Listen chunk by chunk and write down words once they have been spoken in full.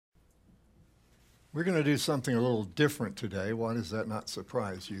We're going to do something a little different today. Why does that not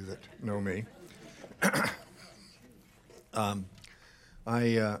surprise you that know me?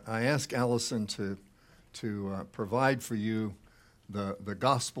 I asked Allison to provide for you the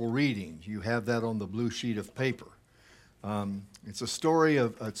gospel reading. You have that on the blue sheet of paper. It's a story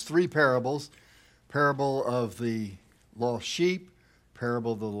of, it's three parables. Parable of the lost sheep,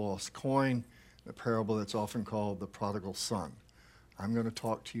 parable of the lost coin, the parable that's often called the prodigal son. I'm going to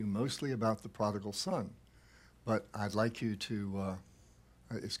talk to you mostly about the prodigal son, but I'd like you to,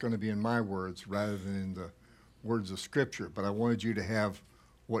 it's going to be in my words rather than in the words of Scripture, but I wanted you to have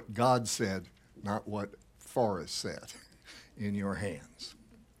what God said, not what Forrest said, in your hands.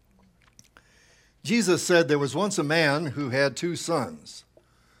 Jesus said there was once a man who had two sons.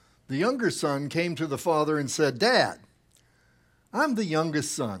 The younger son came to the father and said, "Dad, I'm the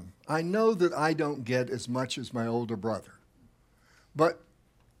youngest son. I know that I don't get as much as my older brother. But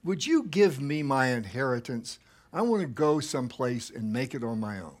would you give me my inheritance? I want to go someplace and make it on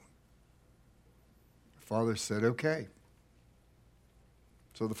my own." The father said, "Okay."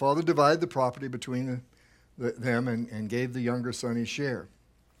 So the father divided the property between them and gave the younger son his share.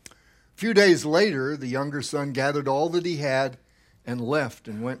 A few days later, the younger son gathered all that he had and left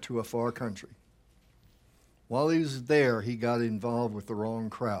and went to a far country. While he was there, he got involved with the wrong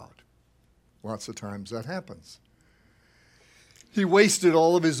crowd. Lots of times that happens. He wasted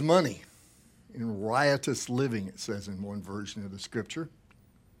all of his money in riotous living, it says in one version of the Scripture.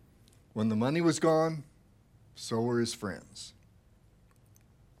 When the money was gone, so were his friends.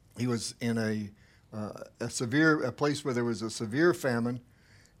 He was in a place where there was a severe famine,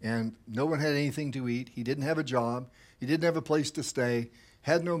 and no one had anything to eat. He didn't have a job. He didn't have a place to stay,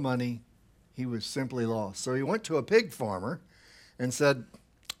 had no money. He was simply lost. So he went to a pig farmer and said,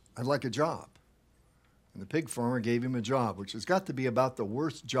 "I'd like a job." And the pig farmer gave him a job, which has got to be about the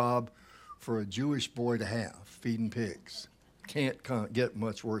worst job for a Jewish boy to have, feeding pigs. Can't get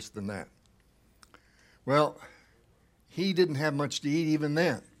much worse than that. Well, he didn't have much to eat even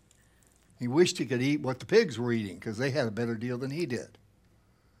then. He wished he could eat what the pigs were eating because they had a better deal than he did.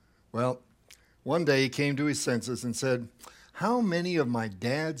 Well, one day he came to his senses and said, "How many of my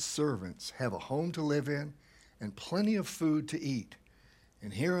dad's servants have a home to live in and plenty of food to eat?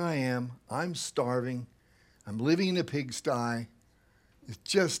 And here I am, I'm starving, I'm living in a pigsty. It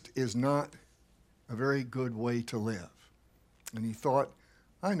just is not a very good way to live." And he thought,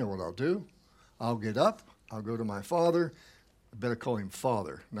 "I know what I'll do. I'll get up, I'll go to my father." I better call him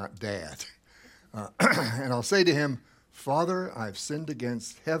father, not dad. And I'll say to him, "Father, I've sinned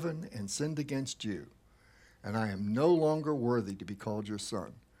against heaven and sinned against you, and I am no longer worthy to be called your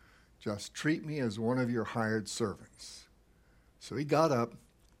son. Just treat me as one of your hired servants." So he got up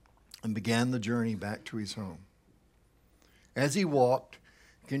and began the journey back to his home. As he walked,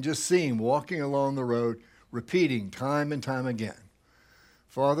 you can just see him walking along the road, repeating time and time again,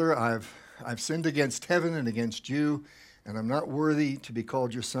 "Father, I've sinned against heaven and against you, and I'm not worthy to be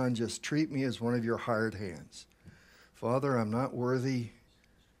called your son. Just treat me as one of your hired hands. Father, I'm not worthy.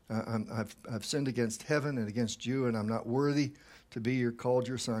 I've sinned against heaven and against you, and I'm not worthy to be called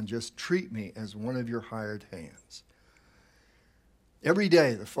your son. Just treat me as one of your hired hands." Every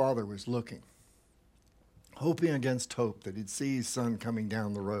day the father was looking, hoping against hope that he'd see his son coming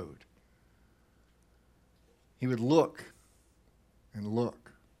down the road. He would look and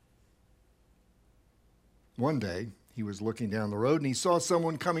look. One day he was looking down the road and he saw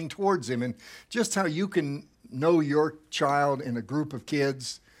someone coming towards him, and just how you can know your child in a group of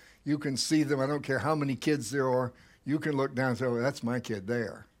kids, you can see them. I don't care how many kids there are. You can look down and say, "Oh, that's my kid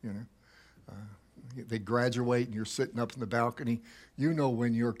there." They graduate and you're sitting up in the balcony. You know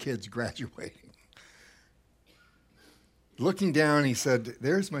when your kid's graduating. Looking down, he said,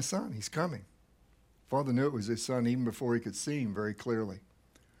 "There's my son. He's coming." Father knew it was his son even before he could see him very clearly.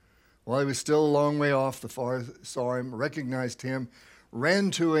 While he was still a long way off, the father saw him, recognized him,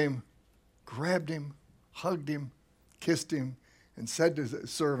 ran to him, grabbed him, hugged him, kissed him, and said to the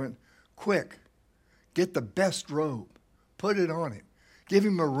servant, "Quick, get the best robe, put it on him, give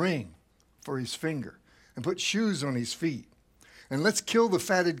him a ring for his finger, and put shoes on his feet. And let's kill the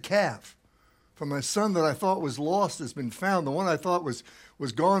fatted calf. For my son that I thought was lost has been found. The one I thought was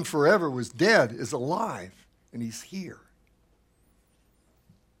gone forever, was dead, is alive, and he's here."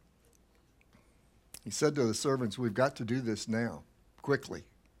 He said to the servants, "We've got to do this now, quickly."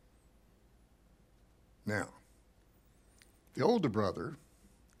 Now, the older brother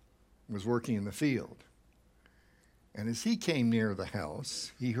was working in the field. And as he came near the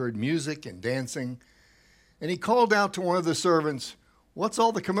house, he heard music and dancing, and he called out to one of the servants, "What's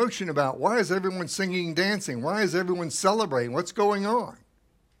all the commotion about? Why is everyone singing and dancing? Why is everyone celebrating? What's going on?"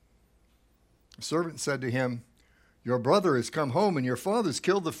 The servant said to him, your brother has come home, and your father's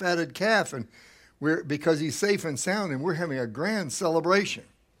killed the fatted calf, and because he's safe and sound, and we're having a grand celebration.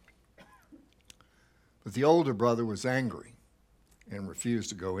 But the older brother was angry and refused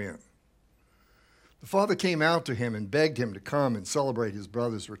to go in. The father came out to him and begged him to come and celebrate his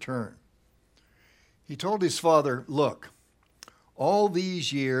brother's return. He told his father, look, all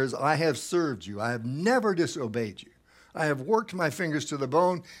these years I have served you. I have never disobeyed you. I have worked my fingers to the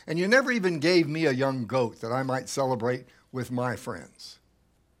bone, and you never even gave me a young goat that I might celebrate with my friends.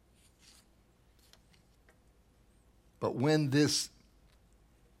 But when this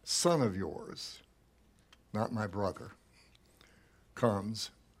son of yours, not my brother,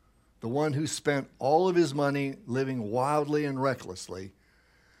 comes, the one who spent all of his money living wildly and recklessly,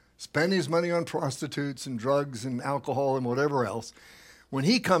 spent his money on prostitutes and drugs and alcohol and whatever else, when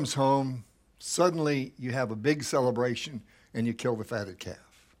he comes home, suddenly you have a big celebration and you kill the fatted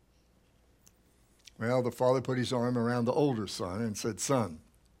calf. Well, the father put his arm around the older son and said, son,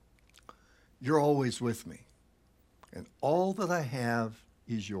 you're always with me, and all that I have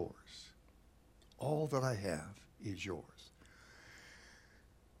is yours. All that I have is yours.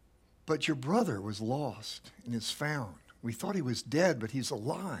 But your brother was lost and is found. We thought he was dead, but he's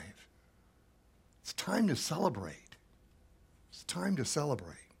alive. It's time to celebrate. It's time to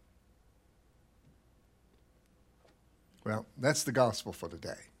celebrate. Well, that's the gospel for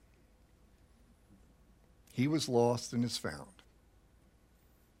today. He was lost and is found.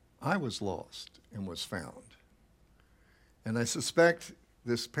 I was lost and was found. And I suspect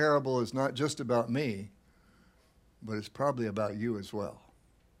this parable is not just about me, but it's probably about you as well.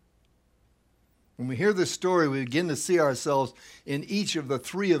 When we hear this story, we begin to see ourselves in each of the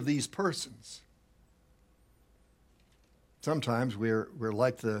three of these persons. Sometimes we're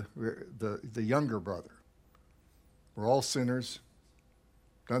like the younger brother. We're all sinners,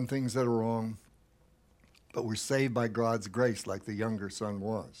 done things that are wrong, but we're saved by God's grace like the younger son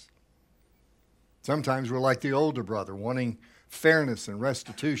was. Sometimes we're like the older brother, wanting fairness and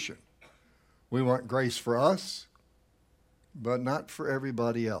restitution. We want grace for us, but not for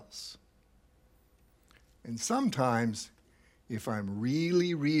everybody else. And sometimes, if I'm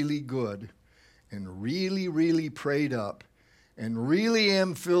really, really good and really, really prayed up and really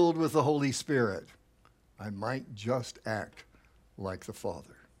am filled with the Holy Spirit, I might just act like the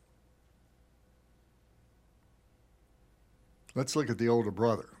Father. Let's look at the older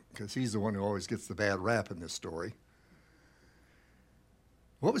brother, because he's the one who always gets the bad rap in this story.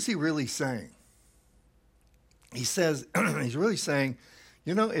 What was he really saying? He says, he's really saying,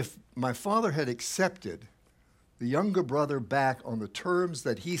 you know, if my father had accepted the younger brother back on the terms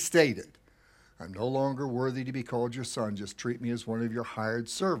that he stated, I'm no longer worthy to be called your son, just treat me as one of your hired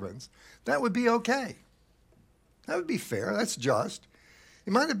servants, that would be okay. That would be fair. That's just.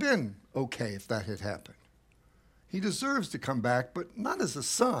 It might have been okay if that had happened. He deserves to come back, but not as a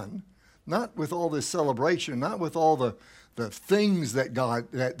son, not with all this celebration, not with all the things that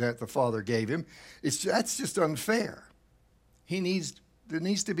that the Father gave him. That's just unfair. There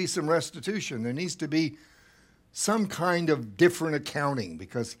needs to be some restitution. There needs to be some kind of different accounting,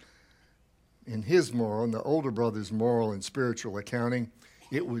 because in his moral, in the older brother's moral and spiritual accounting,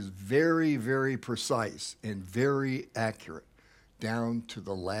 it was very, very precise and very accurate, down to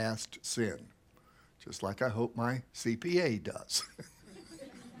the last sin, just like I hope my CPA does.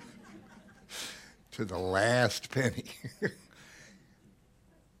 To the last penny.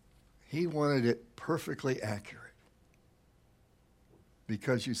 He wanted it perfectly accurate.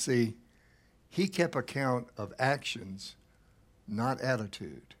 Because you see, he kept account of actions, not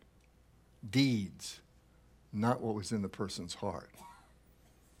attitude. Deeds, not what was in the person's heart.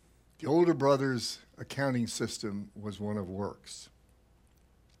 The older brother's accounting system was one of works.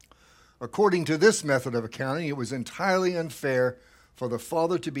 According to this method of accounting, it was entirely unfair for the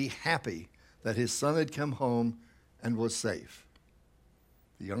father to be happy that his son had come home and was safe.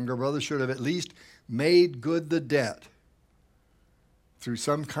 The younger brother should have at least made good the debt through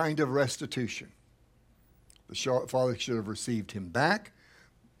some kind of restitution. The father should have received him back,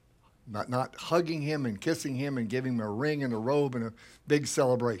 not hugging him and kissing him and giving him a ring and a robe and a big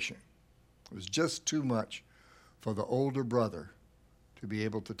celebration. It was just too much for the older brother to be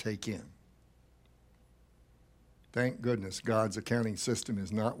able to take in. Thank goodness God's accounting system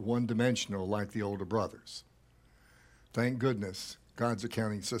is not one-dimensional like the older brother's. Thank goodness God's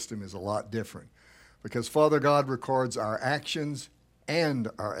accounting system is a lot different, because Father God records our actions and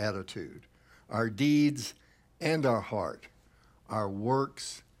our attitude, our deeds and our heart, our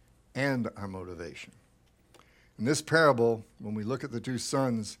works and our motivation. In this parable, when we look at the two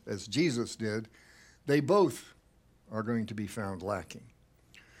sons as Jesus did, they both are going to be found lacking.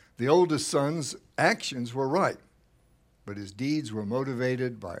 The oldest son's actions were right, but his deeds were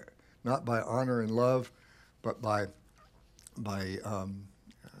motivated not by honor and love, but by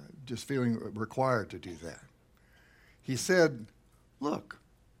just feeling required to do that. He said, look,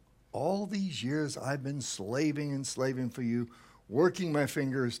 all these years I've been slaving for you, working my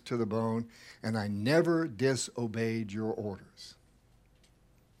fingers to the bone, and I never disobeyed your orders.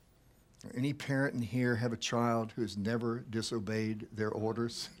 Any parent in here have a child who has never disobeyed their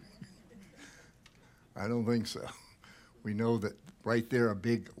orders? I don't think so. We know that right there a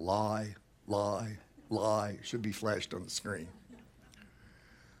big lie should be flashed on the screen.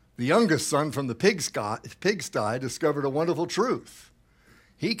 The youngest son from the pigsty discovered a wonderful truth.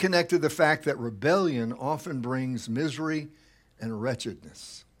 He connected the fact that rebellion often brings misery and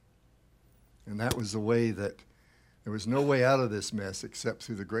wretchedness. And that was the way that there was no way out of this mess except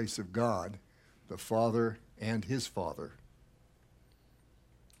through the grace of God, the Father and his Father.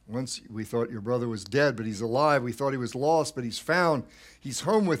 Once we thought your brother was dead, but he's alive. We thought he was lost, but he's found. He's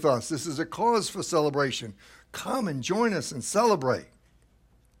home with us. This is a cause for celebration. Come and join us and celebrate.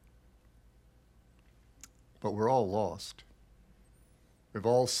 But we're all lost. We've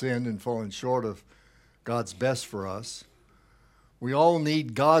all sinned and fallen short of God's best for us. We all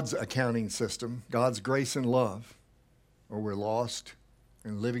need God's accounting system, God's grace and love, or we're lost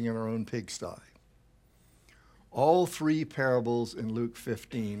and living in our own pigsty. All three parables in Luke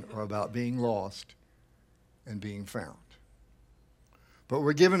 15 are about being lost and being found. But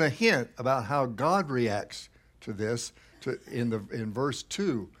we're given a hint about how God reacts to this in verse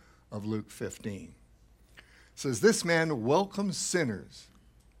 2 of Luke 15. It says, this man welcomes sinners,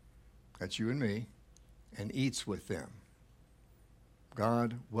 that's you and me, and eats with them.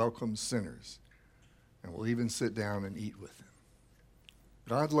 God welcomes sinners and will even sit down and eat with them.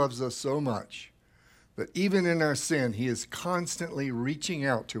 God loves us so much that even in our sin, he is constantly reaching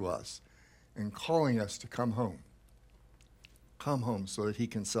out to us and calling us to come home. Come home so that he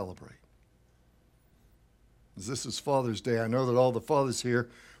can celebrate. As this is Father's Day, I know that all the fathers here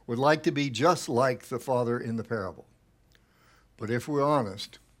would like to be just like the father in the parable. But if we're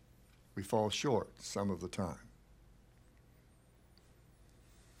honest, we fall short some of the time.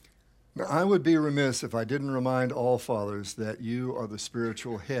 Now, I would be remiss if I didn't remind all fathers that you are the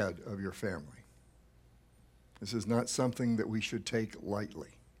spiritual head of your family. This is not something that we should take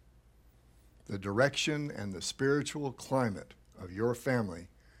lightly. The direction and the spiritual climate of your family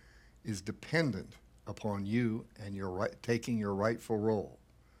is dependent upon you and taking your rightful role,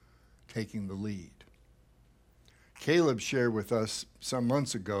 taking the lead. Caleb shared with us some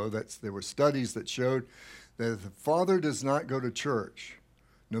months ago that there were studies that showed that if the father does not go to church,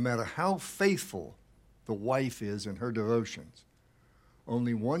 no matter how faithful the wife is in her devotions,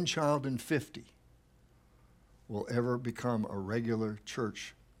 only one child in 50 will ever become a regular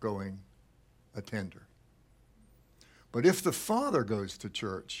church-going attender. But if the father goes to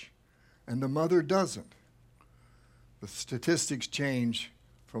church and the mother doesn't, the statistics change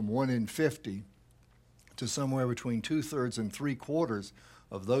from 1 in 50 to somewhere between 2/3 and 3/4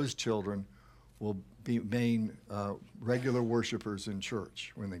 of those children will remain regular worshipers in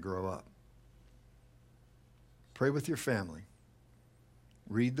church when they grow up. Pray with your family.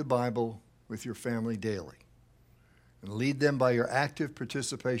 Read the Bible with your family daily. And lead them by your active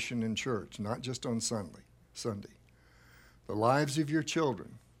participation in church, not just on Sunday. The lives of your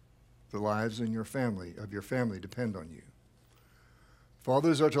children, the lives of your family depend on you.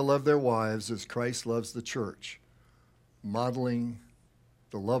 Fathers are to love their wives as Christ loves the church, modeling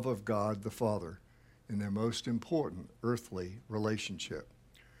the love of God the Father in their most important earthly relationship.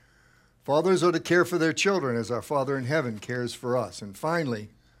 Fathers are to care for their children as our Father in heaven cares for us. And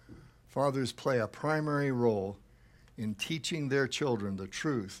finally, fathers play a primary role in teaching their children the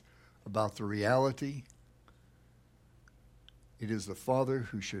truth about the reality. It is the father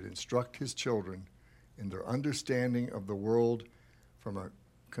who should instruct his children in their understanding of the world from a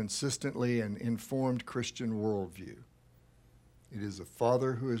consistently and informed Christian worldview. It is the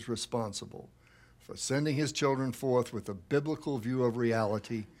father who is responsible for sending his children forth with a biblical view of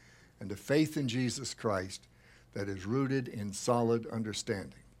reality and a faith in Jesus Christ that is rooted in solid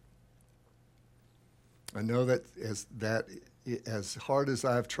understanding. I know that as hard as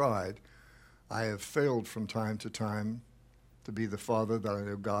I've tried, I have failed from time to time to be the father that I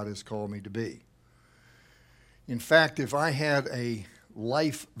know God has called me to be. In fact, if I had a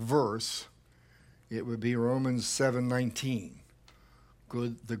life verse, it would be Romans 7:19.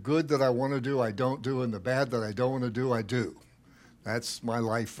 The good that I want to do, I don't do, and the bad that I don't want to do, I do. That's my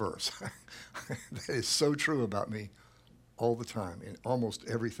life verse. That is so true about me all the time, in almost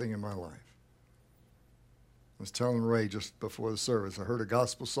everything in my life. I was telling Ray just before the service, I heard a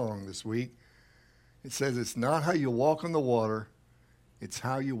gospel song this week. It says, it's not how you walk on the water, it's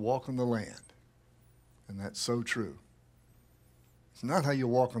how you walk on the land. And that's so true. It's not how you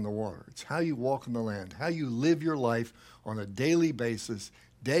walk on the water, it's how you walk on the land, how you live your life on a daily basis,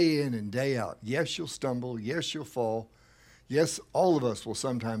 day in and day out. Yes, you'll stumble. Yes, you'll fall. Yes, all of us will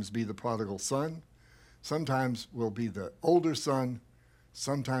sometimes be the prodigal son. Sometimes we'll be the older son.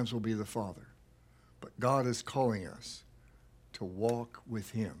 Sometimes we'll be the father. But God is calling us to walk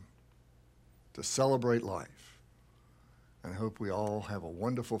with him, to celebrate life. And I hope we all have a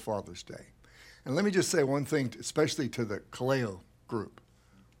wonderful Father's Day. And let me just say one thing, especially to the Kaleo group.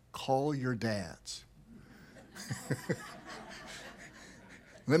 Call your dads.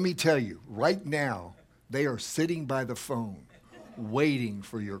 Let me tell you, right now, they are sitting by the phone waiting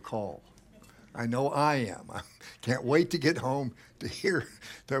for your call. I know I am. I can't wait to get home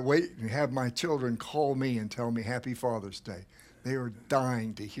to wait and have my children call me and tell me Happy Father's Day. They are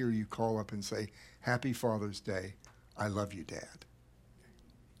dying to hear you call up and say, Happy Father's Day. I love you, Dad.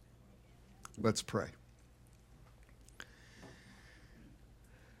 Let's pray.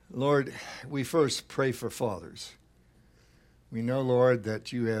 Lord, we first pray for fathers. We know, Lord,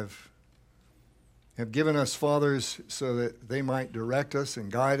 that you have given us fathers so that they might direct us and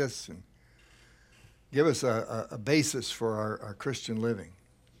guide us and give us a basis for our Christian living.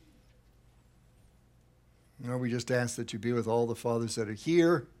 We just ask that you be with all the fathers that are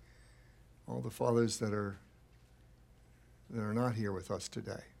here, all the fathers that are not here with us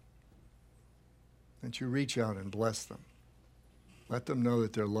today. That you reach out and bless them. Let them know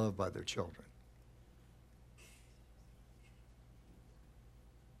that they're loved by their children.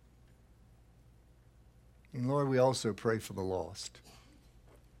 And Lord, we also pray for the lost.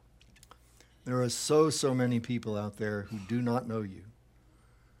 There are so many people out there who do not know you.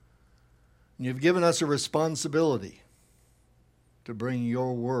 And you've given us a responsibility to bring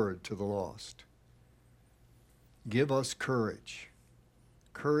your word to the lost. Give us courage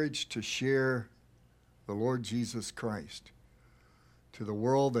to share the Lord Jesus Christ to the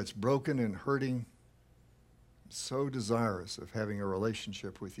world that's broken and hurting, so desirous of having a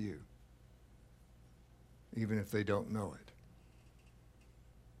relationship with you, even if they don't know it.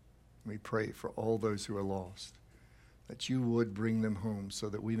 We pray for all those who are lost, that you would bring them home so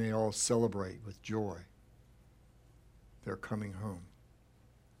that we may all celebrate with joy their coming home.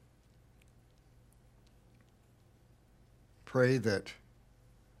 Pray that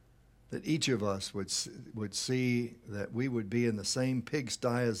each of us would see that we would be in the same pigsty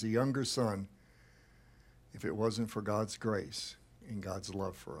as the younger son if it wasn't for God's grace and God's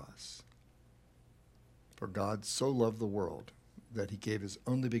love for us. For God so loved the world that he gave his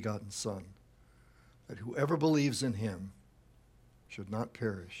only begotten Son, that whoever believes in him should not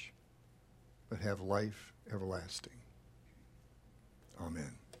perish, but have life everlasting.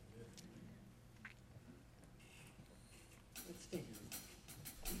 Amen.